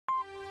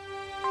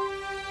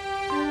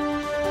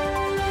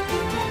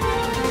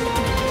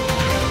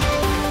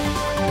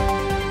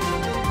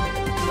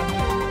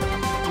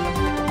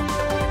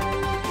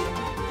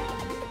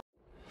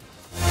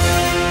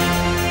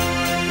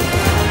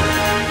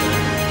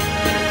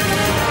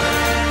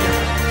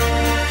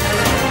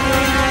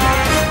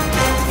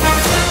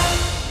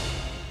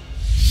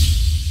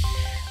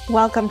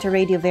Welcome to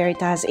Radio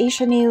Veritas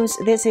Asia News.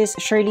 This is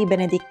Shirly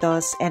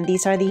Benedictos, and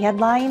these are the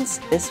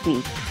headlines this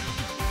week.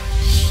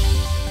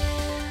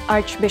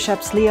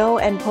 Archbishops Leo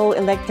and Po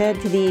elected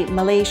to the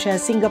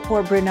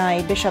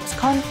Malaysia-Singapore-Brunei Bishops'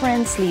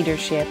 Conference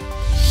leadership.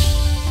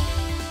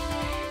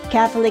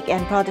 Catholic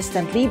and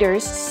Protestant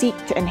leaders seek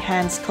to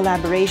enhance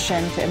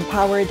collaboration to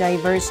empower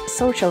diverse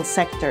social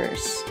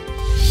sectors.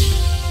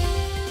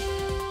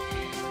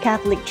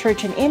 Catholic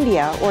Church in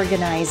India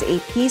organize a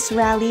peace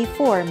rally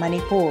for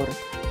Manipur.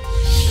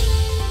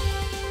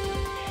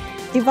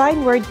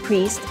 Divine Word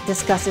Priest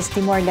discusses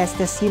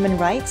Timor-Leste's human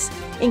rights,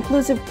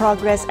 inclusive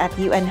progress at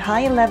UN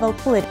High-Level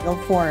Political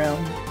Forum.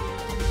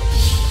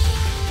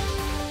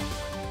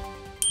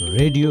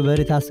 Radio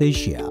Veritas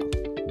Asia,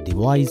 the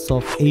voice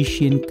of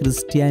Asian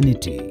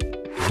Christianity.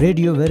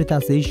 Radio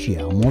Veritas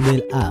Asia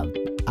mobile app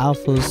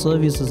offers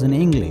services in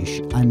English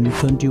and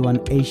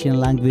 21 Asian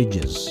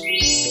languages.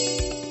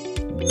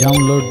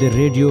 Download the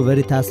Radio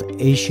Veritas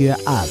Asia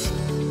app.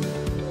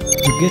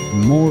 To get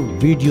more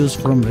videos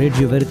from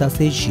Radio Veritas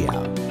Asia,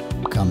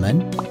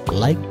 comment,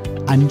 like,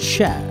 and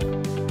share.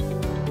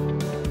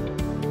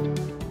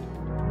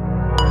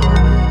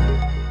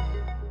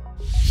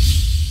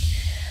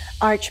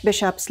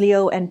 Archbishops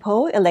Leo and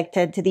Po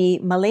elected to the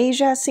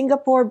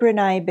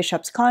Malaysia-Singapore-Brunei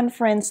Bishops'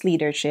 Conference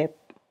leadership.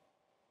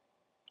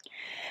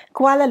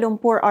 Kuala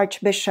Lumpur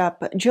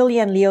Archbishop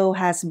Julian Leo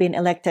has been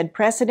elected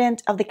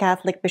President of the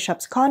Catholic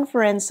Bishops'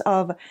 Conference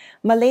of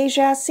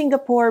Malaysia,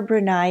 Singapore,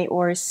 Brunei,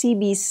 or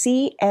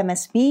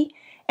CBC-MSB,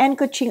 and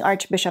Kuching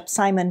Archbishop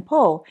Simon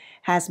Po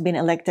has been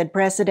elected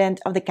President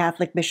of the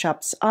Catholic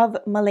Bishops of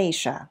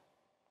Malaysia.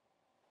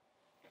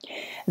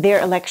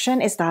 Their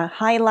election is the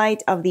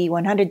highlight of the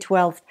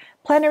 112th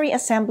Plenary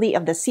Assembly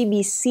of the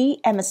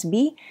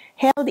CBC-MSB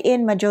held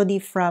in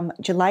Majodi from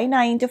July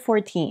 9 to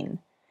 14.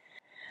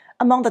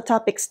 Among the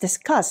topics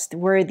discussed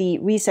were the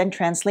recent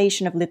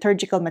translation of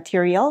liturgical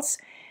materials,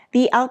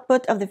 the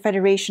output of the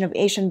Federation of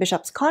Asian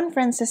Bishops'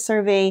 Conferences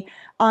survey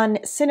on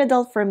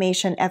synodal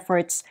formation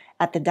efforts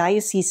at the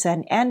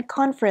diocesan and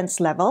conference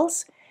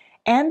levels,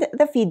 and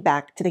the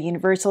feedback to the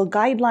Universal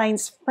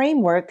Guidelines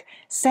framework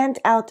sent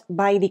out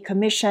by the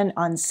Commission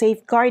on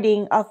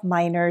Safeguarding of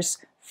Minors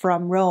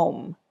from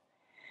Rome.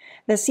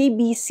 The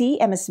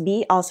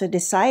CBC-MSB also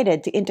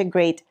decided to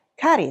integrate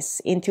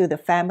CARIS into the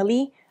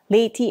Family,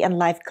 Laity and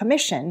Life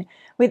Commission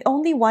with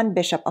only one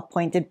bishop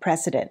appointed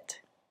president.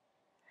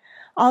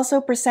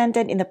 Also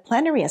presented in the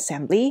plenary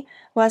assembly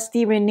was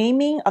the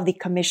renaming of the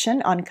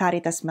Commission on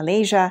Caritas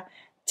Malaysia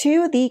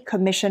to the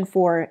Commission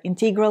for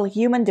Integral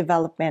Human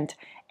Development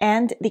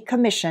and the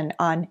Commission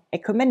on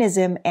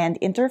Ecumenism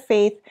and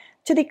Interfaith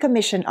to the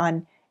Commission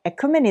on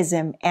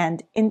Ecumenism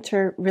and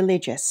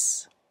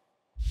Interreligious.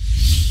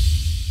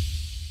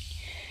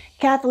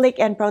 Catholic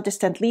and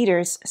Protestant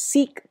leaders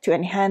seek to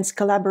enhance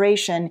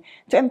collaboration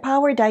to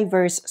empower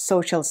diverse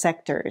social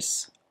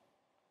sectors.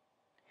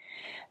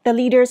 The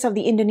leaders of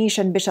the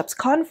Indonesian Bishops'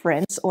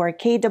 Conference, or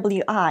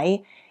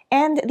KWI,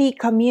 and the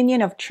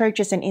Communion of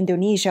Churches in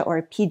Indonesia,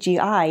 or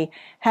PGI,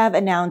 have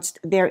announced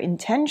their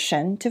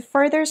intention to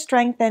further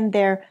strengthen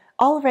their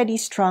already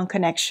strong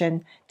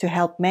connection to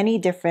help many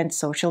different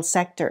social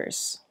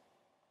sectors.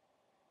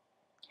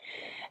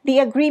 The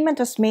agreement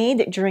was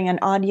made during an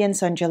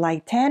audience on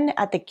July 10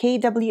 at the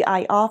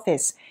KWI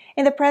office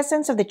in the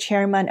presence of the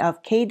chairman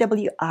of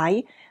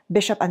KWI,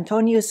 Bishop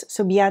Antonius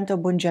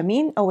Subianto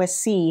Bunjamin,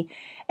 OSC,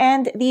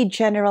 and the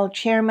general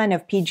chairman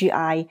of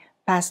PGI,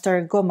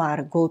 Pastor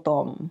Gomar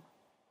Gultom.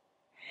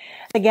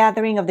 The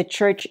gathering of the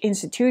church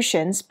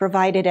institutions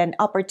provided an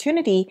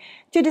opportunity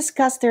to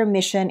discuss their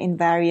mission in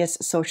various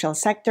social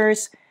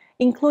sectors,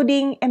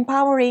 including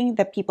empowering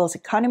the people's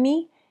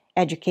economy,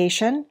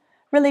 education,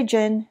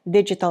 religion,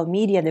 digital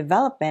media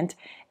development,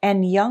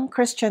 and young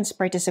Christians'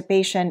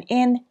 participation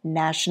in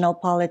national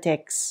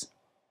politics.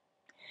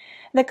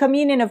 The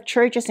Communion of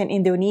Churches in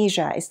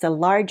Indonesia is the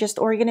largest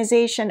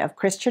organization of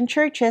Christian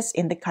churches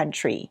in the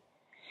country.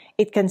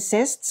 It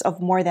consists of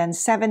more than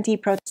 70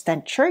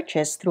 Protestant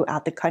churches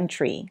throughout the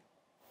country.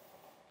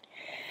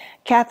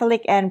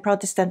 Catholic and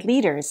Protestant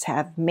leaders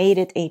have made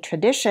it a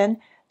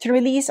tradition to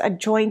release a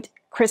joint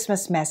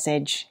Christmas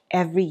message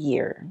every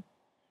year.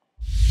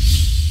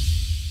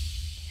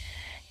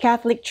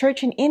 Catholic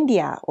Church in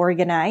India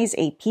organized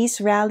a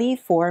peace rally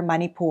for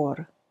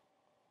Manipur.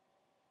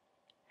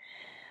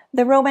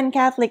 The Roman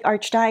Catholic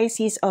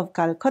Archdiocese of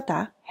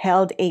Calcutta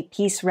held a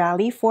peace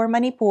rally for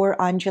Manipur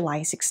on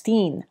July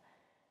 16.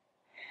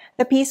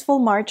 The peaceful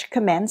march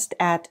commenced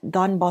at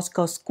Don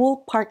Bosco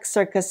School Park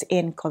Circus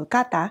in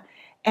Kolkata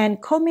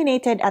and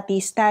culminated at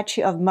the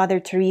statue of Mother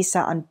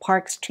Teresa on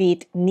Park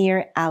Street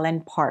near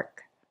Allen Park.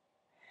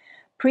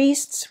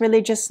 Priests,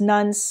 religious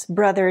nuns,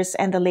 brothers,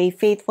 and the lay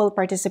faithful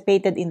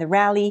participated in the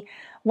rally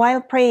while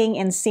praying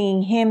and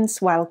singing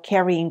hymns while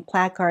carrying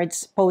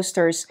placards,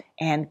 posters,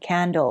 and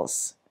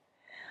candles.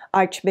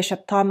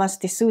 Archbishop Thomas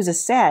de Souza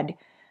said,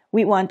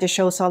 "We want to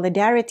show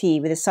solidarity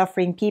with the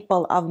suffering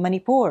people of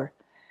Manipur.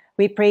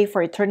 We pray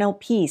for eternal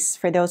peace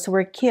for those who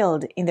were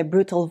killed in the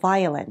brutal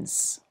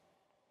violence."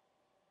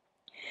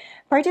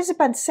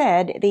 Participants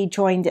said they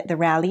joined the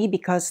rally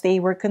because they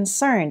were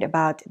concerned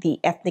about the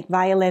ethnic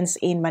violence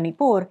in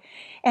Manipur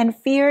and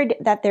feared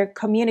that their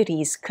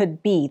communities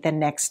could be the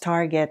next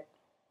target.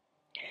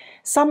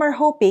 Some are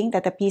hoping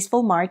that the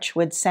peaceful march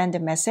would send a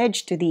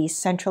message to the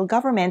central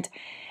government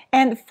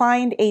and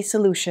find a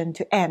solution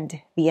to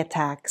end the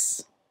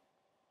attacks.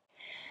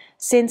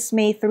 Since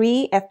May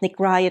 3, ethnic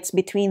riots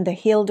between the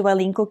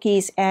hill-dwelling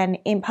Kukis and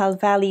Imphal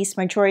Valley's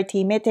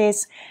majority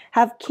Metes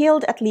have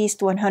killed at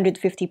least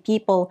 150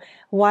 people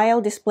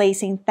while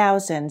displacing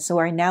thousands who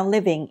are now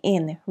living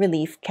in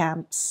relief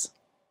camps.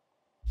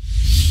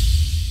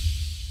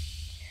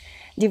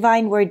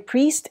 Divine Word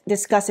Priest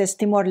discusses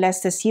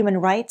Timor-Leste's human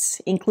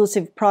rights,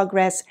 inclusive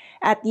progress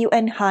at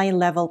UN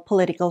High-Level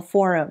Political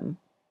Forum.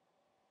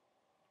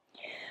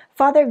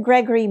 Father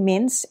Gregory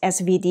Mintz,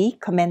 SVD,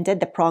 commended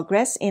the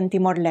progress in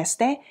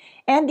Timor-Leste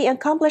and the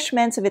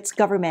accomplishments of its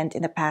government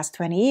in the past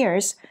 20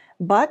 years,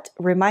 but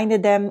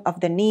reminded them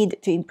of the need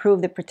to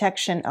improve the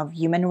protection of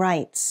human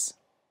rights.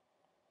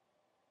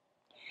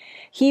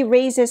 He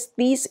raises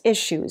these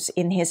issues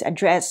in his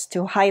address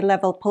to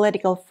High-Level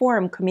Political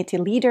Forum committee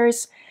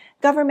leaders,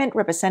 government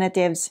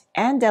representatives,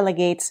 and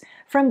delegates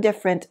from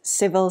different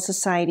civil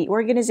society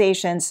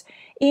organizations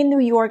in New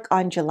York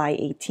on July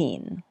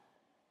 18.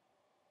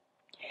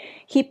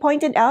 He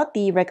pointed out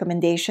the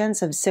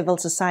recommendations of civil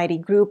society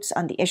groups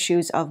on the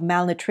issues of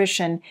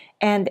malnutrition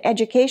and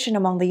education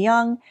among the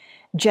young,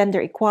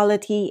 gender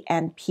equality,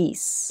 and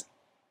peace.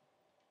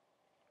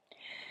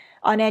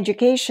 On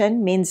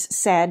education, Mintz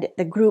said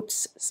the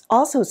groups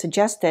also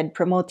suggested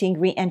promoting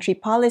re-entry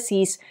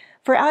policies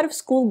for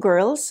out-of-school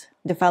girls,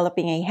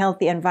 developing a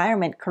healthy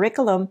environment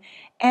curriculum,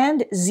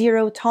 and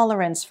zero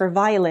tolerance for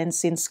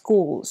violence in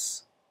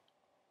schools.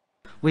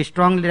 We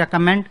strongly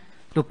recommend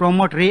to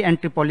promote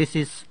re-entry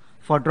policies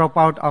for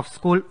dropout of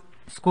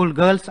school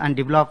girls and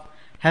develop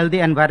healthy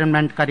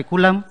environment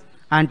curriculum,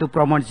 and to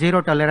promote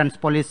zero tolerance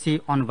policy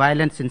on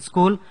violence in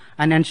school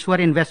and ensure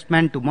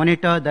investment to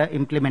monitor the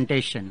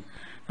implementation,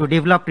 to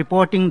develop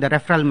reporting the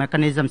referral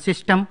mechanism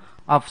system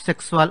of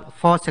sexual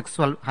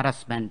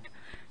harassment,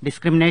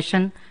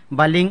 discrimination,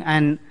 bullying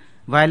and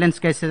violence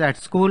cases at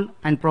school,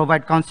 and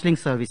provide counseling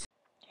services.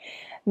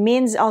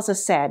 Mintz also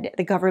said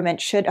the government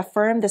should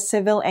affirm the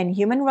civil and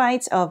human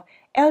rights of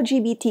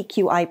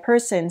LGBTQI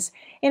persons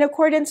in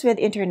accordance with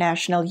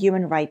international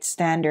human rights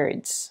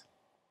standards.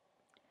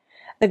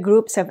 The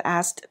groups have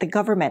asked the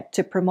government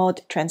to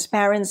promote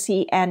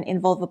transparency and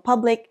involve the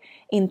public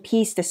in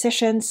peace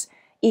decisions,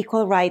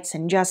 equal rights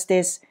and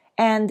justice,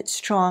 and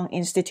strong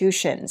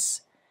institutions.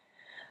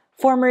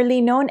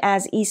 Formerly known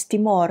as East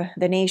Timor,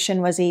 the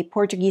nation was a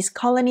Portuguese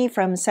colony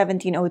from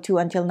 1702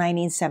 until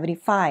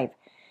 1975.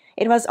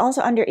 It was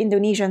also under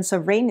Indonesian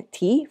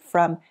sovereignty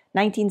from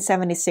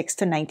 1976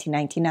 to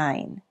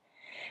 1999.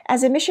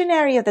 As a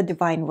missionary of the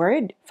Divine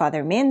Word,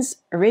 Father Mintz,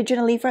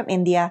 originally from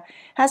India,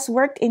 has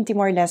worked in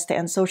Timor-Leste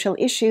on social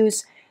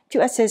issues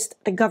to assist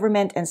the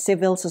government and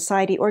civil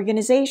society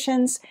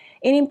organizations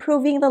in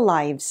improving the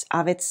lives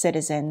of its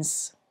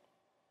citizens.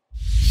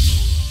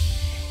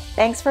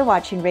 Thanks for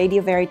watching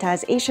Radio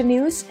Veritas Asia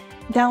News.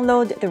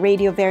 Download the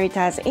Radio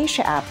Veritas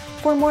Asia app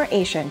for more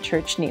Asian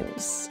Church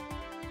news.